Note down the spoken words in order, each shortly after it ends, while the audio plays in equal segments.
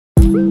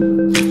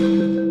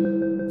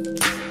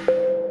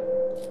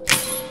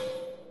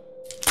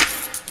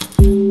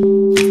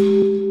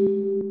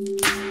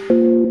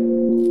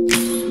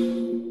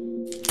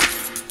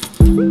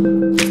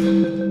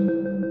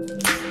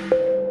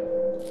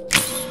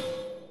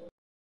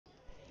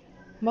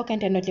mbokk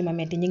internet yi ma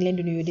metti ñu ngi leen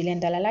di nuyu di leen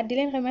dalalaat di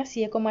leen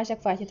remercier comme à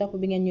chaque fois ci topp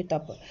bi ngeen ñu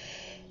topp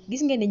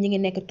gis ngeen ni ñi ngi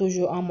nekk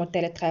toujours en mode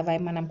télétravail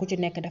maanaam ku ci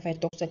nekk dafay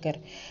toog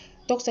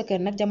sa kër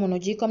nag jamono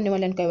ji comme ni ma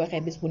leen koy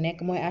waxee bis bu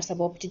nekk mooy aar sa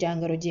bopp ci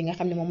jàngoro ji nga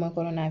xam ne moom mooy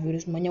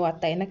coronavirus ma ñëwaat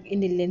tey nag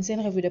indil leen seen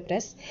revue de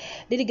presse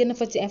di gën a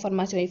fës ci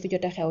information yi fi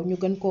jot a xew ñu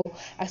gën koo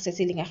accès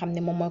ci li nga xam ne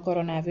moom mooy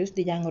coronavirus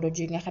di jàngoro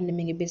ji nga xam ne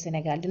mi ngi biir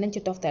Sénégal dinañ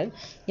ci toftal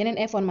yeneen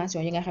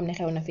information yi nga xam ne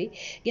xew na fi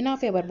ginnaaw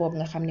feebar boobu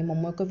nga xam ne moom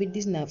mooy Covid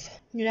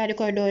 19 ñu daal di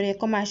koy dooree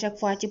comme à chaque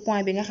fois ci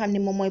point bi nga xam ne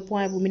moom mooy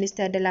point bu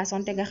ministère de la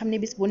santé nga xam ne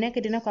bis bu nekk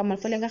dina ko amal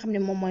fële nga xam ne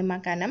moom mooy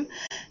màkkaanam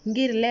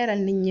ngir leeral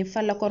nit ñi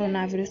fan la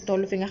coronavirus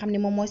toll fi nga xam ne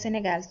moom mooy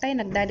Sénégal tey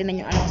nag daal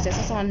dinañu annoncé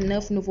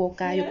 69 nouveaux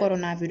cas yu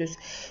coronavirus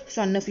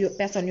 69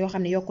 personnes yoo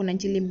xam ne yokku nañ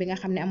ci lim bi nga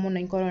xam ne amoon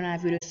nañ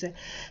coronavirus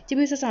ci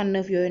biir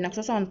 69 yooyu nag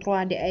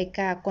 63 di ay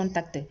cas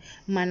contact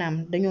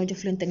maanaam dañoo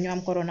jëflante ñu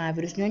am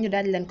coronavirus ñooñu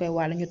daal di leen koy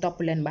wàll ñu topp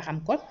leen ba xam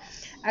ko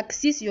ak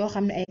 6 yoo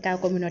xam ne ay cas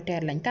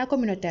communautaire lañ cas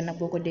communautaire nag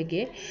boo ko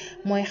déggee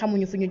mooy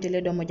xamuñu fu ñu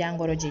jëlee doomu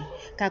jàngoro ji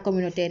cas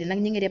communautaire yi nag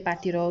ñi ngi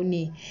répartiroo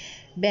nii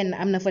benn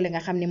am na fële nga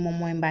xam ne moom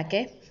mooy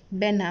Mbacké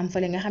benn am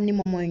fële nga xam ni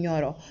moom mooy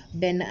Nioro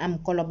benn am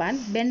Colobane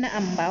benn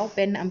am Mbao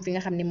benn am fi nga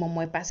xam ni moom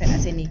mooy Parcelles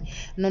Assainies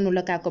noonu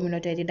la cas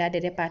communautaire yi daal di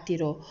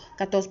répartiroo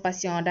 14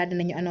 patients daal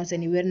dinañu annoncé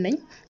ni wér nañ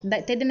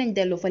te dinañ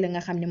dellu fële nga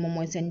xam ni moom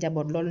mooy seen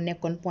njaboot loolu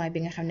nekkoon point bi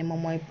nga xam ne moom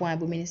mooy point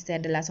bu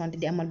ministère de la santé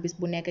di amal bis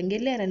bu nekk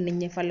ngir leeral nit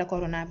ñi fan la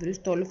coronavirus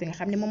tollu fi nga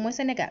xam ne moom mooy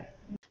Sénégal.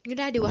 ñu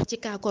daal di wax ci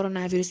cas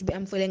coronavirus bi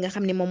am fële nga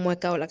xam ne moom mooy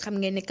Kaolack xam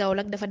ngeen ni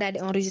Kaolack dafa daal di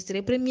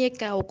enregistré premier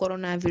cas wu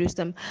coronavirus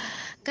tam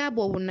cas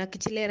boobu nag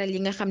ci leeral yi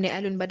nga xam ne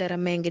Alioune Badara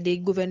Mbengue di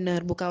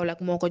gouverneur bu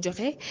Kaolack moo ko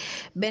joxe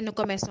benn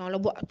commerçant la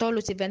bu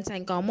toll ci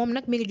 25 ans moom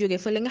nag mi ngi jógee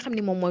fële nga xam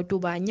ne moom mooy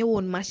Touba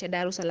ñëwoon marché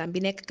Darou Salam bi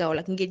nekk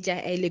Kaolack ngir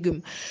jaay ay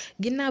légumes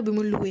ginnaaw bi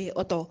mu luwee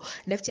oto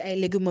def ci ay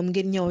légumes am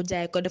ngir ñëw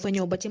jaay ko dafa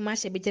ñëw ba ci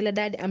marché bi ci la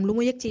daal di am lu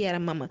mu yëg ci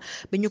yaramam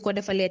bi ñu ko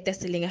defalee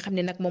test li nga xam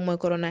ne nag moom mooy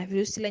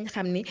coronavirus ci lañ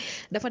xam ni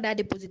dafa daal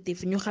di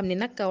positif ñu xam ni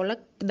nag Kaolack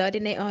daal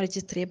dinay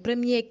enregistré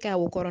premier cas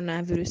wu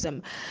coronavirus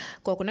am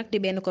kooku nag di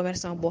benn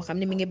commerçant boo xam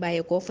ne mi ngi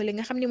bàyyeekoo fële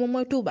nga xam ne moom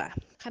mooy Touba.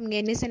 xam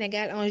ngeen ni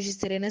Sénégal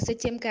enregistré na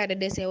 7e cas de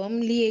décès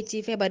wam lié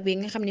ci feebar bi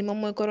nga xam ne moom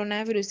mooy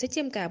coronavirus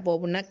 7e cas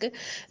boobu nag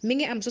mi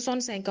ngi am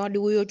 65 ans di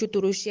wuyoo ci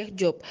turu Cheikh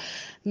Diop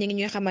ñi ngi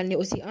ñuy xamal ni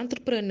aussi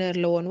entrepreneur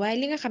la woon waaye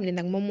li nga xam ne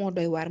nag moom moo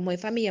doy waar mooy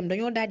famille am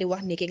dañoo daal di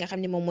wax ni ki nga xam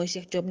ne moom mooy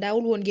Cheikh Diop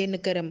daawul woon génn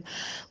këram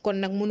kon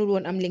nag mënul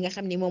woon am li nga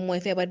xam ni moom mooy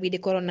feebar bi di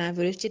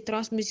coronavirus ci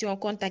transmission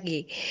contact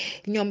yi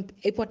ñoom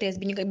hypothèse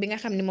bi nga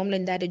xam ne moom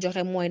lañ daal di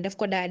joxe mooy daf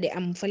ko daal di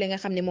am fële nga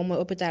xam ne moom mooy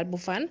hôpital bu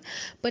Fann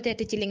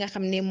peut-être ci li nga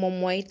xam ne moom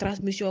mooy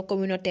transmission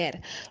communautaire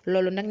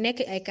loolu nag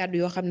nekk ay kàddu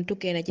yoo xam ne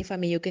tukkee na ci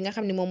famille yu ki nga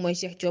xam ne moom mooy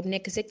Cheikh Diop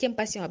nekk 7e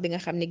patient bi nga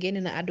xam ne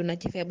génn na àdduna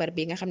ci feebar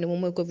bi nga xam ne moom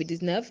mooy Covid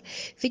 19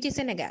 fii ci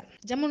Sénégal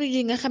jamono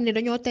ji nga xam ne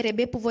dañoo tere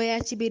bépp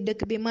voyage ci biir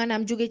dëkk bi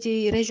maanaam jóge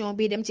ci région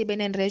bi dem ci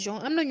beneen région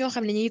am na ñoo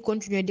xam ne ñi ngi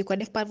continuer di ko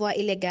def par voie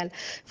illégale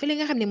fi li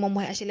nga xam ne moom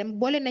mooy HLM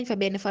boole nañ fa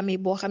benn famille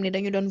boo xam ne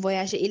dañu doon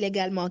voyager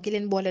illégalement ki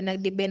leen boole nag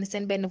di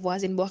seen benn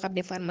voisine boo xam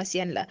ne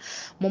pharmacienne la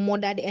moom moo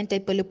daal di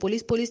interpeller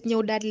police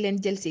ñëw daal di leen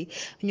jël si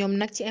ñoom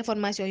nag ci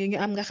information yu ñu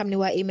am nga xam ne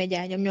waa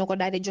médias ñoom ñoo ko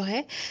daal di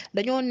joxe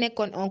dañoo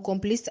nekkoon en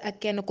complice ak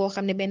kenn koo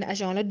xam ne benn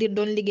agent la di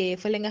doon liggéeyee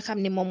fële nga xam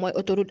ne moom mooy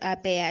autoroute à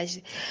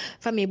péage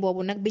famille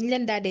boobu nag biñ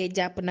leen daal di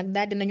jàpp nag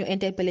daal di nañu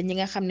interpeller ñi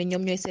nga xam ne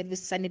ñoom ñooy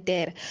service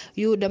sanitaire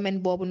yu domaine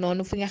boobu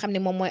noonu fi nga xam ne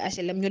moom mooy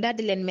HLM ñu daal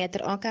di leen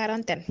mettre en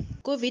quarantaine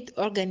Covid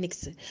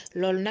organique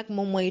loolu nag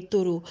moom mooy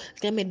turu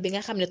remède bi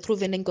nga xam ne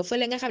trouvé nañ ko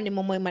fële nga xam ne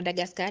moom mooy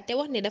Madagascar te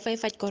wax ni dafay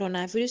faj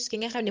coronavirus ki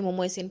nga xam ne moom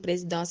mooy seen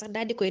président sax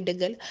daal di koy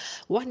dëggal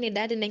wax ni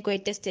daal di nañ koy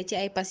testé ci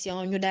ay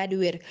patients ñu daal di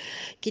wér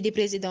ki di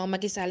président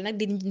Macky Sall nag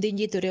di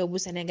njiitu réew bu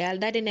Sénégal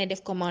daal di nay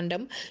def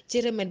commandam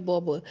ci remède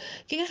boobu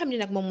ki nga xam ne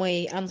nag moom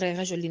mooy André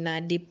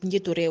Rajoelina di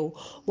njiitu réew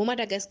bu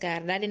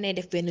Madagascar daal di nay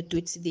def benn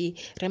tweet di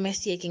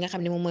remercier ki nga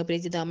xam ne moom mooy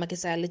président Macky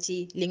Sall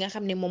ci li nga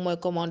xam ne moom mooy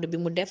commande bi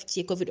mu def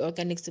ci Covid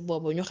organique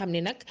boobu ñu xam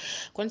ne nag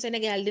kon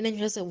Sénégal dinañ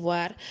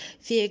recevoir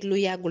fii ak lu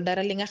yàggul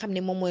dara li nga xam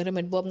ne moom mooy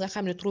remède boobu nga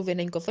xam ne trouvé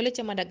nañ ko fële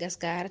ca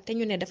Madagascar te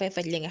ñu ne dafay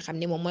faj li nga xam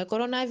ne moom mooy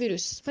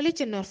coronavirus fële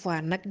ca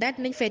Ouest-foire nag daal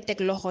dinañ fay teg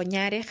loxo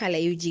ñaari xale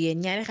yu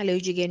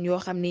jigéen yoo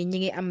xam ne ñi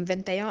ngi am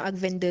 21 ak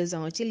 22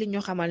 ans ci li ñu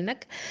xamal nag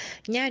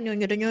ñaar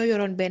ñooñu dañoo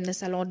yoroon benn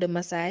salon de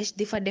massage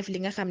di fa def li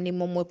nga xam ne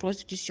moom mooy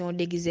prostitution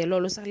déguisée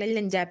loolu sax lañ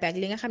leen jàppee ak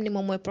li nga xam ne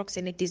moom mooy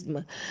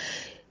proxénétisme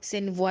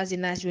seen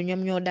voisinage bi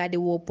ñoom ñoo daal di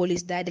woo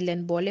police daal di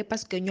leen boole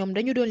parce que ñoom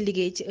dañu doon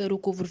liggéey ci heure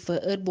couvre-feu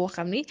heure boo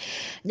xam ni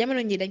jamono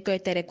ji dañ koy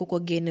tere ku ko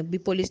génn. Bi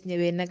police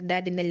ñëwee nag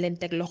daal di nañ leen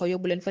teg loxo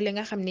yóbbu leen fa li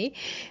nga xam ni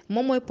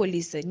moom mooy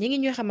police. ñi ngi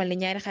ñuy xamal ne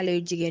ñaari xale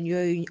yu jigéen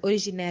yooyu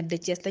originaire de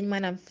Thiès lañ,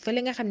 maanaam fa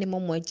li nga xam ni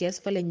moom mooy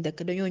Thiès fa lañ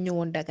dëkk, dañoo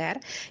ñëwoon Dakar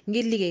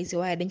ngir liggéey si,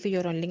 waaye dañ fi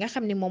yoroon li nga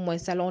xam ni moom mooy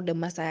salon de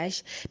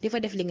massage di fa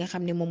def li nga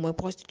xam ni moom mooy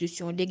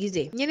prostitution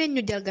déguisée. ñeneen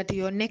ñu jalgati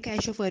yoon nekk ay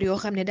chauffeur yoo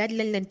xam ne daal di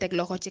lañ leen teg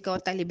loxo ci kaw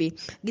tali bi.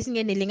 Gis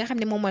ngeen ni li nga xam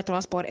ne moom mooy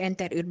transport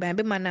interurbain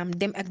bi, maanaam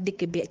dem ak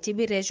dikk bi ci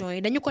biir région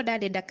yi dañu ko daal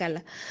di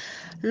dakkal.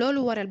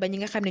 Loolu waral ba ñi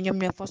nga xam ne ñoom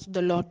ñooy force de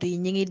l'ordre yi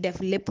ñi ngi def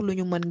lépp lu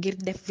ñu mën ngir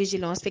def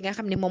vigilance fi nga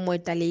xam ne moom mooy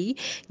tali yi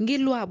ngir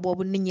loi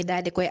boobu nit ñi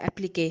daal di koy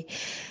appliquer.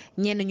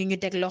 ñenn ñu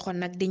teg loxo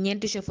nag di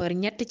ñeenti chauffeur,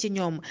 ñett ci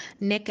ñoom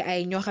nekk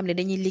ay ñoo xam ne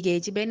dañuy liggéey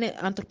ci benn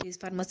entreprise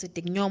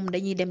pharmaceutique, ñoom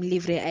dañuy dem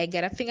livrer ay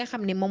garab fi nga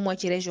xam ne moom mooy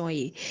ci région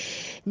yi.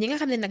 ñi nga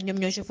xam ne nag ñoom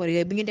ñooy chauffeur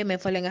yooyu bi ñu demee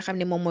fële nga xam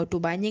ne moom mooy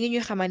Touba, ñi ngi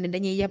ñuy xamal ne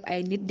dañuy yeb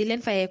ay nit di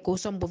leen fayeeku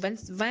somme bu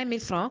 20 000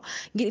 francs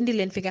ngir indi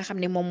leen fi nga xam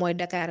ne moom mooy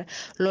Dakar.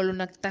 Loolu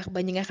nag tax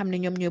ba ñi nga xam ne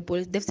ñoom ñooy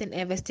police def seen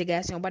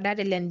investigation ba daal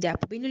di leen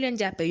jàpp. Bi ñu leen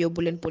jàppee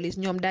yóbbu leen police,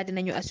 ñoom daal di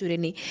nañu assuré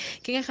ni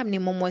ki nga xam ne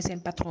moom mooy seen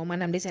patron,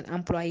 maanaam di seen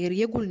employeur,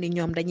 yëgul ni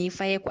ñoom dañuy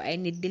fayeeku ay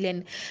nit di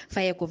leen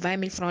fayeeku 20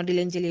 000 francs di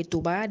leen jëlee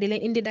Touba di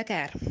leen indi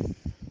Dakar.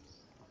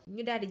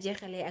 ñu daal di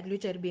jeexalee ak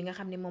lutteur bi nga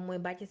xam ne moom mooy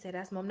Bathie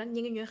Séras. Moom nag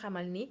ñi ngi ñuy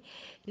xamal ni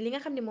li nga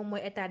xam ne moom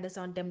mooy état de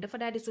santé am dafa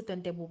daal di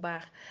sutante bu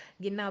baax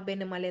ginnaaw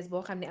benn malaise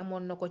boo xam ne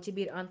amoon na ko ci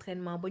biir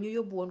entraînement ba ñu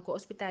yóbbu woon ko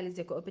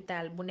hospitalisé ko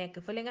hôpital bu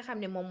nekk fa li nga xam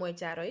ne moom mooy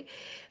Caaroy.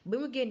 ba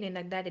mu génnee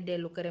nag daal di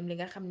dellu këram, li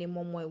nga xam ne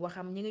moom mooy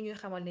waxam ñi ngi ñuy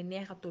xamal ni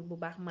neexatul bu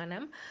baax,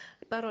 maanaam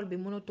parole bi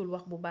mënatul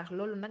wax bu baax.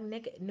 loolu nag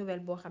nekk nouvelle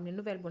boo xam ne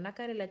nouvelle bu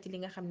nakari la ci li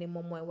nga xam ne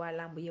moom mooy waa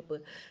làmb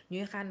yëpp.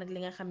 ñuy xaar nag li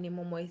nga xam ne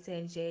moom mooy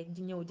CNG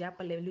di ñëw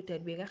jàppale lutteur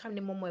bi nga xam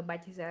ne moom mooy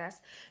Bathie Séras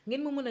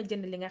ngeen mu mën a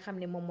jënd li nga xam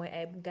ne moom mooy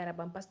ay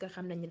garabam, parce que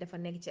xam nañ ni dafa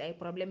nekk ci ay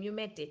problème yu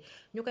metti.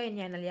 ñu koy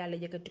ñaanal yàlla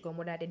yëkkati ko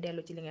mu daal di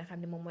dellu ci li nga xam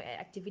ne moom mooy ay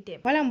activité.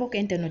 Voilà mbokk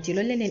internet yi,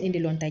 loolu leen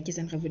indiloon tey ci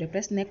seen revue de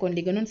presse, nekkoon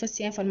li gënoon fës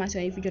ci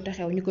information yi fi jot a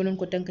xew, ñu gënoon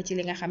ko tënk ci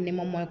li nga xam ne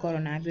moom mooy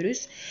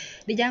coronavirus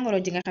di jàngoro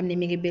ji nga xam ne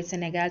mi ngi biir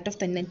Sénégal.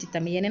 toftañ nañ ci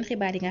tamit yeneen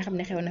xibaar yi nga xam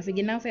ne xew na fi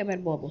ginnaaw feebar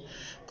boobu.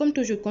 Comme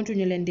toujours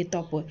continue leen di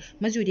topp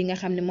mesures yi nga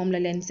xam ne moom la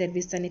leen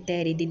service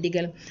sanitaire yi di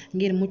digal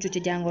ngir mucc ci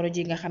jàngoro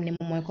ji nga xam ne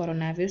moom mooy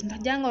coronavirus,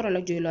 ndax jàngoro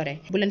la juy lore.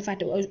 Bu leen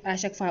fàtte à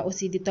chaque fois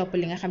aussi di topp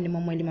li nga xam ne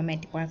moom mooy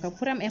limametti.com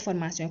pour am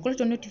information cloche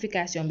de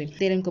notification bi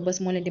tey leen ko bés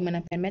moo leen di mën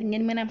a permettre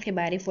ngeen mën a am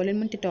xibaar yi foo leen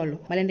mënti toll.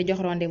 ma leen di jox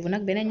rendez-vous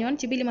nag beneen yoon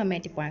ci bi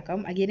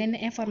limametti.com ak yeneen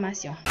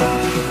information.